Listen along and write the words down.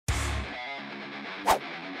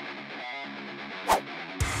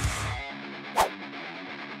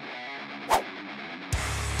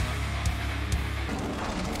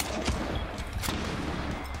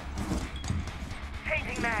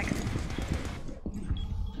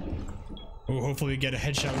Oh, hopefully we get a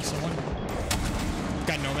headshot with someone.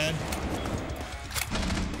 Got Nomad.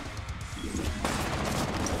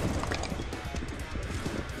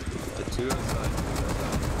 The two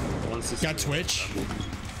outside. One's Got Twitch.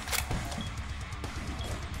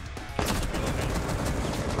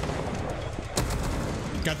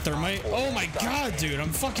 Got Thermite. Oh my god, dude. I'm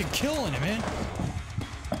fucking killing it, man.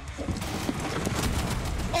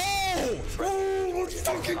 Oh! Oh, let's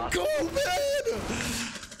fucking go, man!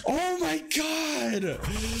 Oh my god!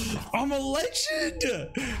 I'm a legend!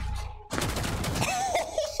 Oh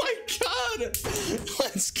my god!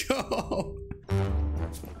 Let's go!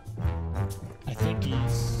 I think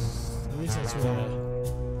he's... At least that's where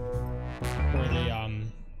the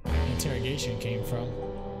interrogation came from.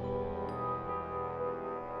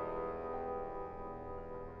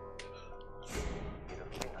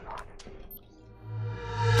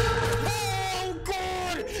 Oh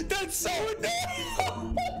god! That's so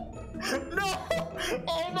annoying! No!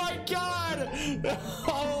 Oh my god!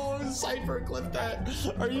 Oh, Cypher clip that.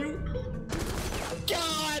 Are you...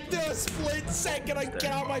 God, the split second I get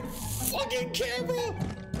out my fucking camera!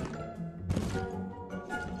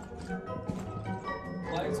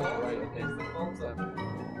 Lights on right, it's the phone side.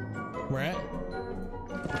 Where at?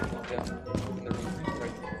 Yeah, in the room,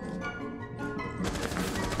 right.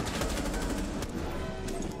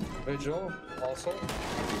 Vigil, also.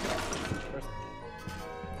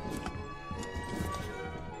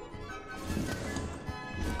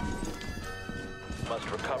 Must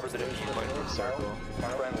recover the diffuser.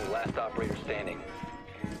 Friendly, last operator standing.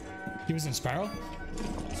 He was in Spiral?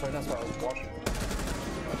 Sorry, that's why I was watching.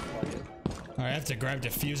 Alright, I have to grab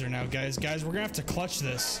diffuser now, guys. Guys, we're gonna have to clutch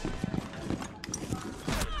this.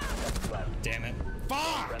 Damn it.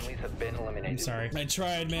 Fuck! Friendlies have been eliminated. I'm sorry. I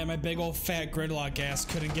tried, man. My big old fat gridlock ass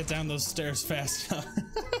couldn't get down those stairs fast enough.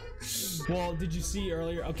 Well, did you see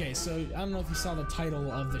earlier? Okay, so I don't know if you saw the title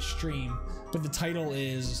of the stream, but the title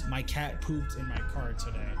is "My Cat Pooped in My Car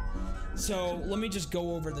Today." So let me just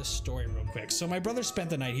go over this story real quick. So my brother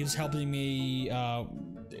spent the night. He was helping me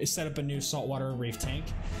set up a new saltwater reef tank,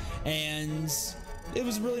 and it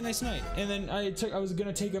was a really nice night. And then I was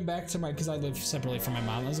gonna take him back to my, because I live separately from my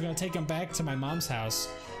mom. I was gonna take him back to my mom's house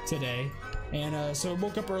today. And so I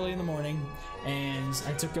woke up early in the morning, and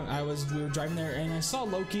I took him. We were driving there, and I saw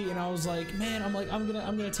Loki, and I was like, man, I'm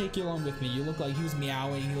gonna take you along with me. You look like he was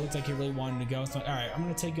meowing. He looked like he really wanted to go. So I'm like, all right, I'm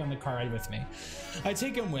gonna take you on the car ride with me. I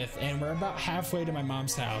take him with, and we're about halfway to my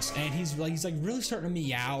mom's house, and he's like really starting to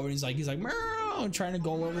meow, and he's like meow, and trying to go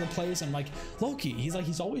all over the place. And I'm like, Loki,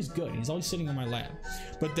 he's always good. He's always sitting on my lap,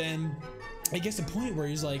 but then it gets to the point where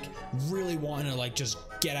he's like really wanting to like just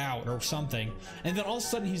get out or something, and then all of a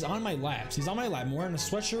sudden he's on my lap. He's on my lap. I'm wearing a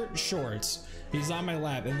sweatshirt, shorts. He's on my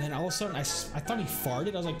lap, and then all of a sudden I thought he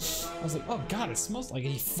farted. I was like, oh god, it smells like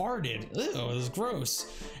he farted. Ew, it was gross.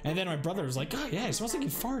 And then my brother was like, oh yeah, it smells like he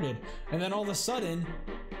farted. And then all of a sudden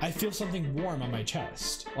I feel something warm on my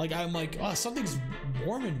chest. Like I'm like, oh, something's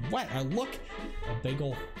warm and wet. I look, a big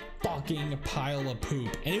old fucking pile of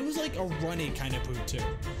poop, and it was like a runny kind of poop too.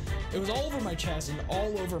 It was all over my chest and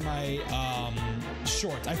all over my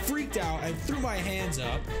shorts. I freaked out. I threw my hands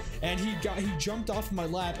up, and he jumped off my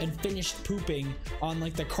lap and finished pooping on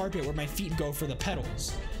like the carpet where my feet go for the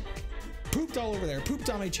pedals. Pooped all over there.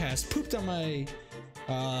 Pooped on my chest. Pooped on my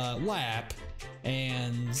lap,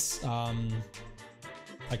 and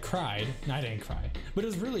I cried. No, I didn't cry, but it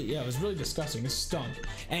was really, yeah, it was really disgusting. It stunk,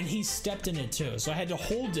 and he stepped in it too. So I had to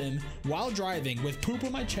hold him while driving with poop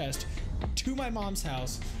on my chest to my mom's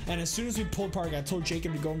house. And as soon as we pulled park, I told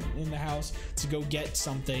Jacob to go in the house to go get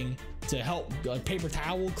something to help, like paper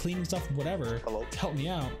towel, cleaning stuff, whatever. Hello. To help me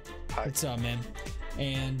out. Hi. What's up, man?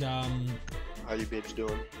 And how you babes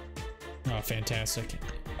doing? oh, fantastic.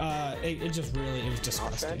 It just really, it was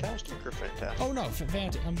disgusting. Fantastic or fantastic? Oh no,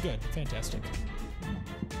 I'm good. Fantastic.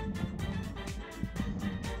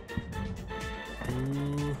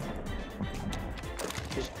 Ooh.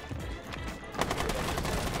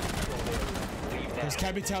 There's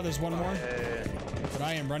Capital, there's one more, but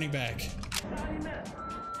I am running back.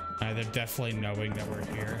 They're definitely knowing that we're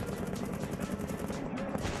here.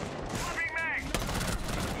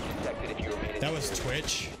 That was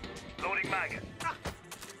Twitch. Loading mag.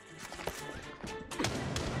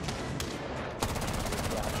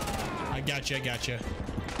 I got you.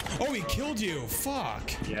 Oh, he killed you.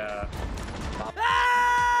 Fuck. Yeah.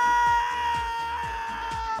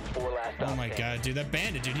 Oh my god, dude, that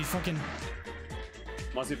bandit, dude, he fucking...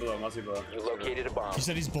 Must be below, must be below. You located a bomb. You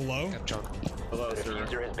said he's below? Below, The sir.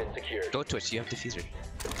 diffuser has been secured. Go Twitch, you have diffuser.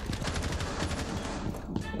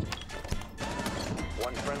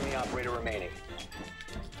 One friendly operator remaining.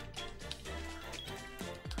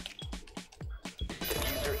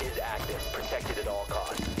 protected at all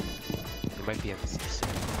costs. There might be MCs.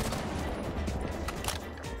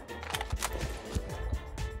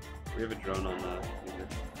 We have a drone on that.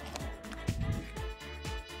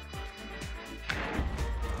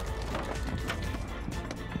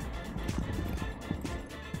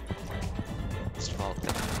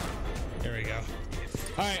 There we go.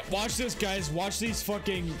 All right, watch this, guys. Watch these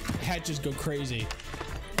fucking hatches go crazy.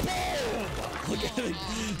 Boom! Look at it.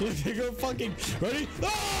 Look, they go fucking. Ready?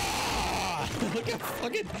 Ah! Look at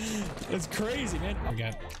fucking. It's crazy, man.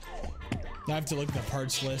 Okay. Now I have to look at the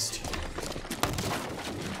parts list.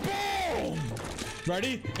 Boom!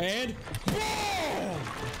 Ready? And boom!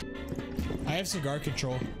 I have cigar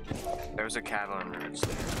control. There's a cat on roads.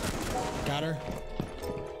 Got her.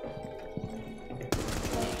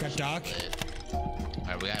 Got Doc.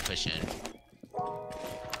 Alright, we gotta push in.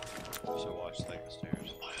 So watch like the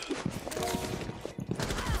stairs.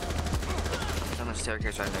 It's on the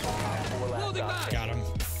staircase right there. Got him.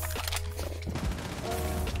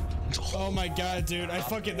 Oh my god, dude. I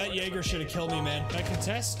fucking, that Jaeger should have killed me, man. Can I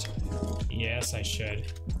contest? Yes, I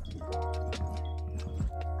should.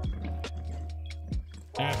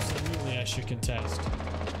 Absolutely, I should contest.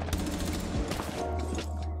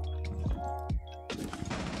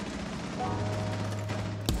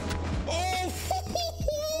 Oh!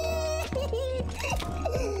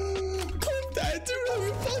 Clip that, dude. Are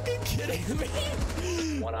you fucking kidding me?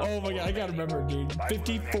 Oh my god, I gotta remember, dude.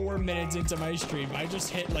 54 minutes into my stream, I just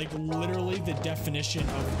hit like literally the definition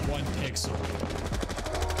of 1 pixel.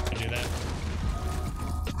 I do that.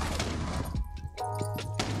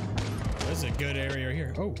 This is a good area right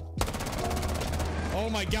here. Oh. Oh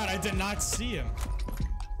my god, I did not see him.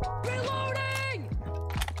 Reloading!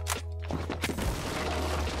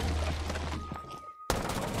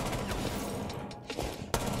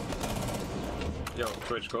 Yo,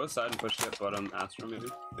 Twitch, go aside and push it, but Astro maybe.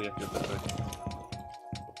 But yeah, this way.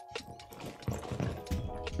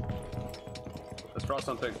 Let's draw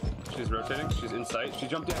something. She's rotating. She's in sight. She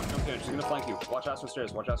jumped down. Jumped in. She's gonna flank you. Watch Astro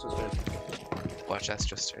stairs. Watch Astro stairs. Watch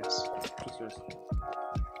Astro stairs. Astro stairs.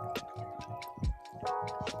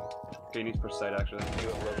 Okay, he needs per sight actually. You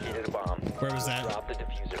have located a bomb. Where was that? Drop the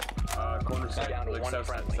diffuser. Corner side, Down to like one south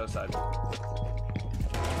side. friendly. South side.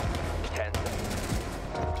 10 seconds.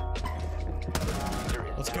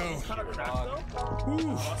 Let's go. Kind of cracked though.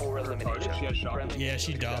 Ooh. 4 eliminated. She has shot. Friendly Yeah,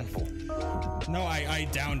 she dumb. successful. No, I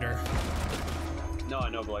downed her. No, I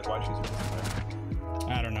know, but like, why she's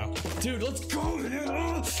I don't know. Dude, let's go, man.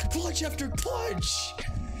 Oh, clutch after clutch.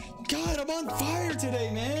 God, I'm on fire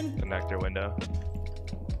today, man. Connector window.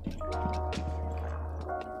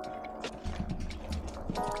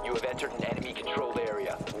 You have entered an enemy controlled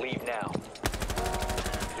area. Leave now.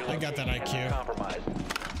 I got that IQ. Compromise.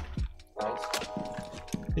 Nice.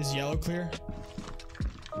 Is yellow clear?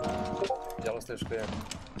 Yellow stairs clear.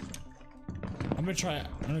 I'm gonna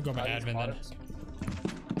go by admin then.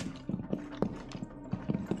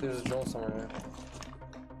 There's a drone somewhere here.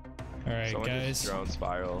 All right, Someone guys. just drone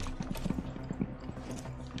spiral.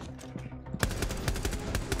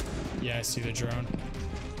 Yeah, I see the drone.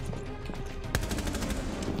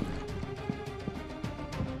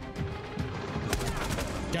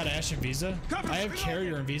 Got Ash and Visa. I have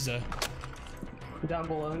carrier and Visa. Down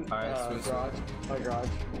below, garage. By garage.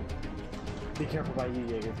 Be careful by you,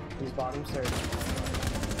 Jaeger. He's bottom stairs.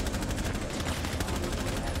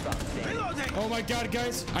 Oh my god,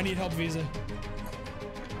 guys. I need help, Visa.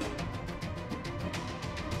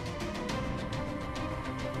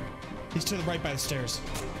 He's to the right by the stairs.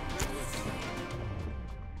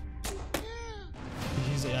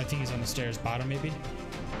 I think he's on the stairs bottom, maybe.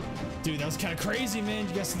 Dude, that was kind of crazy, man.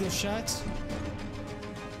 You guys see those shots?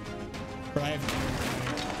 But I have...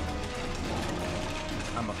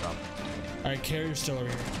 I'm up top. Alright, carrier's still over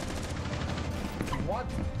here. What?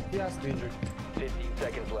 He has to be injured. 15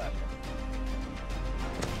 seconds left.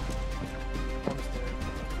 On the stairs.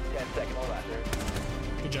 10 seconds left.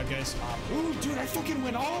 Good job, guys. Ooh, dude, I fucking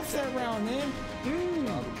went off that round, man.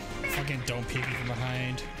 Fucking don't peek me from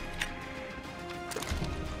behind.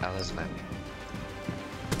 That was my.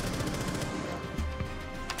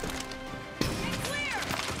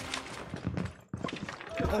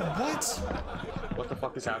 Oh, what? What the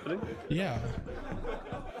fuck is happening? Yeah.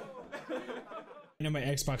 I know my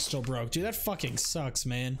Xbox still broke. Dude, that fucking sucks,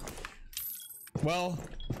 man. Well,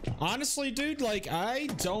 honestly, dude, like, I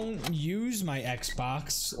don't use my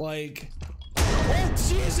Xbox. Like, oh,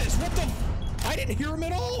 Jesus, what the? I didn't hear him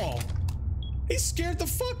at all. He scared the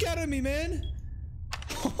fuck out of me, man.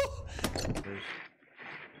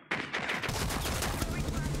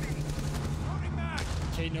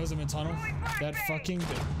 Kate knows I'm in tunnel. That fucking...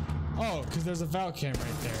 Oh, because there's a Val cam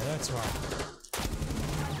right there. That's why.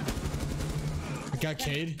 I got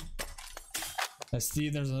Cade. I see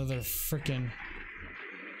there's another freaking.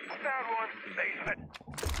 Found one. Basement.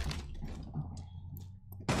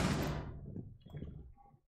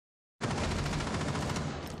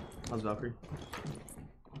 How's Valkyrie?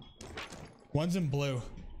 One's in blue.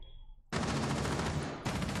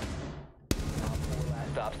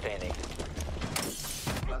 Stop standing.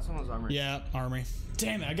 Last one was armor. Yeah, armory.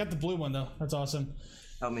 Damn it, I got the blue one though. That's awesome.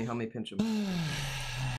 Help me pinch him.